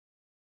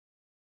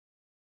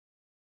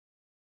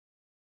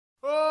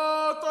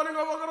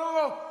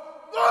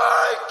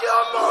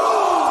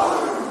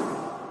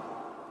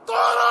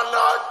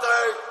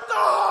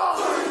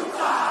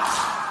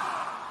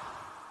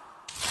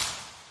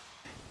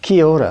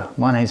Kia ora,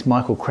 my name's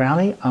Michael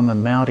Crowley. I'm a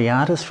Māori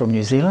artist from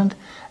New Zealand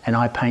and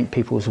I paint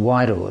people's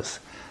wairoas.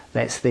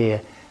 That's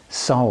their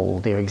soul,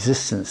 their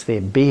existence, their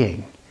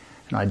being.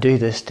 And I do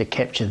this to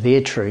capture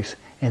their truth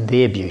and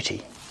their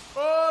beauty.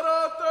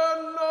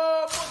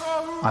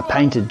 I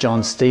painted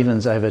Jon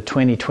Stevens over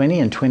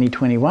 2020 and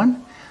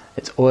 2021.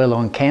 It's oil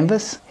on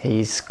canvas.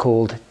 He's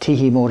called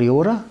Tihei Mauri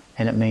Ora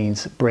and it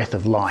means breath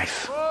of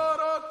life.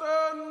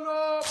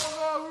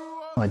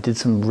 I did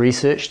some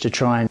research to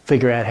try and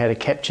figure out how to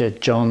capture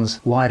Jon's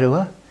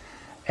wairua,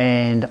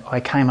 and I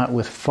came up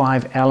with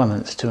 5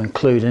 elements to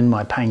include in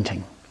my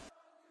painting.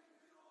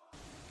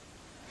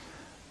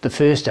 The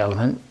first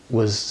element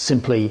was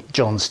simply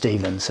Jon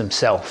Stevens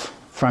himself,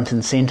 front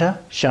and centre,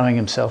 showing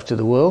himself to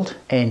the world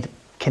and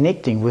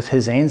connecting with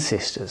his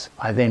ancestors.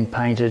 I then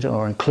painted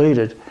or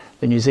included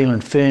the New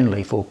Zealand fern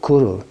leaf, or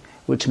Koru,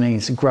 which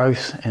means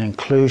growth and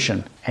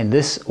inclusion, and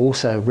this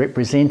also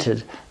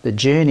represented the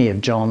journey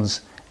of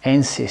Jon's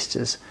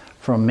ancestors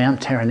from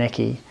Mount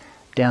Taranaki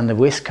down the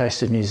west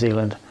coast of New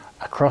Zealand,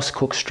 across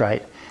Cook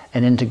Strait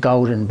and into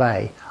Golden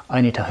Bay,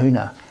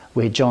 Onetahua,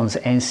 where Jon's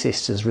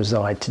ancestors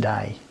reside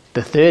today.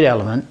 The third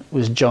element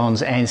was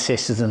Jon's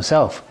ancestors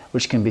themselves,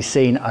 which can be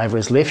seen over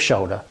his left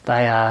shoulder.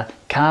 They are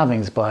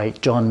carvings by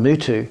John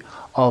Mutu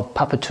of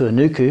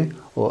Papatuanuku,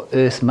 or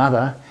Earth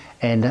Mother,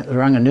 and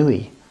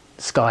Ranginui,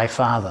 Sky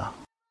Father.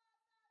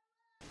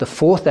 The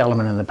fourth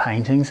element in the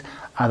paintings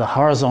are the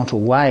horizontal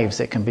waves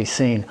that can be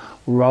seen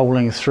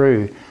rolling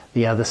through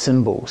the other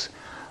symbols.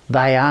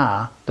 They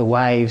are the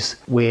waves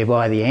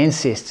whereby the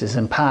ancestors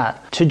impart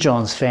to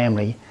Jon's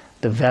family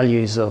the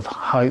values of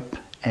hope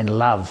and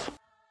love.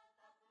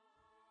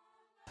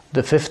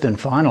 The fifth and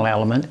final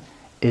element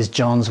is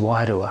Jon's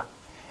wairua.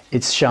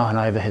 It's shown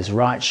over his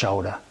right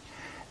shoulder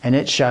and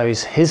it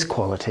shows his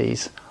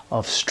qualities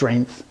of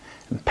strength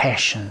and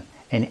passion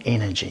and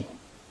energy.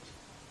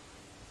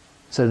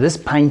 So this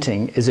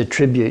painting is a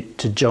tribute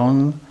to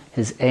Jon,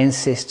 his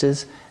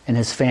ancestors and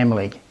his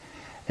family.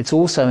 It's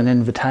also an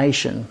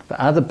invitation for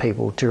other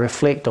people to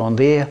reflect on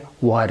their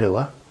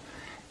wairua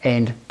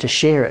and to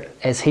share it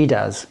as he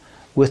does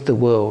with the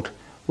world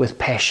with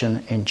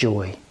passion and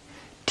joy.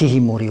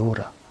 Tihei Mauri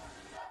Ora.